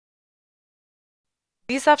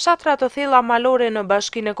Disa fshatrat të thella malore në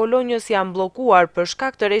bashkinë e Kolonjës janë bllokuar për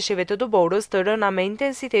shkak të rreshjeve të dëborës të rëna me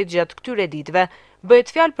intensitet gjatë këtyre ditëve.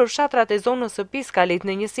 Bëhet fjalë për fshatrat e zonës së Piskalit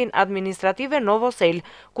në njësinë administrative Novosel,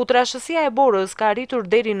 ku trashësia e borës ka arritur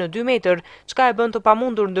deri në 2 metër, çka e bën të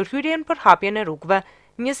pamundur ndërhyrjen për hapjen e rrugëve.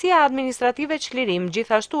 Njësia administrative Çlirim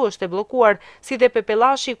gjithashtu është e bllokuar, si dhe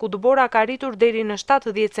Pepellashi ku dëbora ka arritur deri në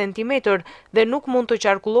 70 cm dhe nuk mund të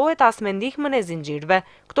qarkullohet as me ndihmën e zinxhirëve.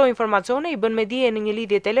 Këto informacione i bën me dije në një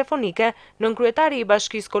lidhje telefonike nënkryetari i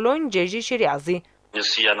Bashkisë Kolonjë Gjergji Shirjazi.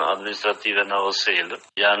 Njësia administrative në Osel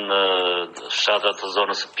janë fshatrat të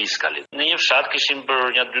zonës së Piskalit. Në një fshat kishim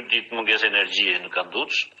për një 2 ditë mungesë energjie në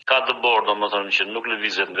Kanduç. Ka dëborë, domethënë që nuk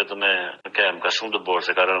lëvizet vetëm me kem, ka shumë dëborë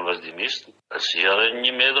se ka rënë vazhdimisht. Si edhe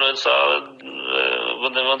 1 metër e ca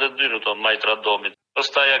vende dy në to majtra domit.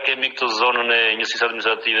 Pastaj ja kemi këtë zonën e njësisë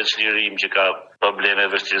administrative Çlirim që ka probleme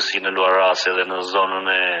vështirësi në Luarase dhe në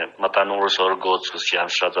zonën e Matanurës Orgockës që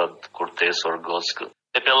janë fshatrat Kurtes Orgockë.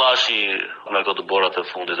 Pepellashi me këto dëborat e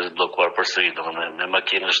fundit është bllokuar përsëri, domethënë me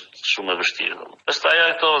makinë është shumë e vështirë. Pastaj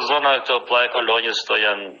këto zona këto pllaj Kolonjës këto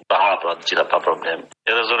janë të hapura, të gjitha pa problem.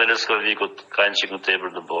 Edhe zona e Leskovikut ka një çik më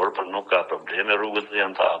tepër dëbor, por nuk ka probleme, rrugët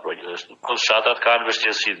janë të hapura gjithashtu. Po fshatrat kanë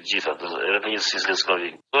vështirësi të gjitha, edhe në njësisë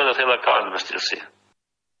Leskovik. Këto thella kanë vështirësi.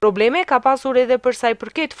 Probleme ka pasur edhe për sa i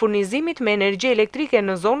përket furnizimit me energji elektrike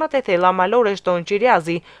në zonat e thella malore, shton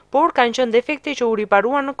Shirjazi, por kanë qenë defekte që u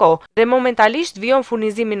riparuan në kohë dhe momentalisht vijon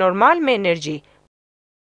furnizimi normal me energji.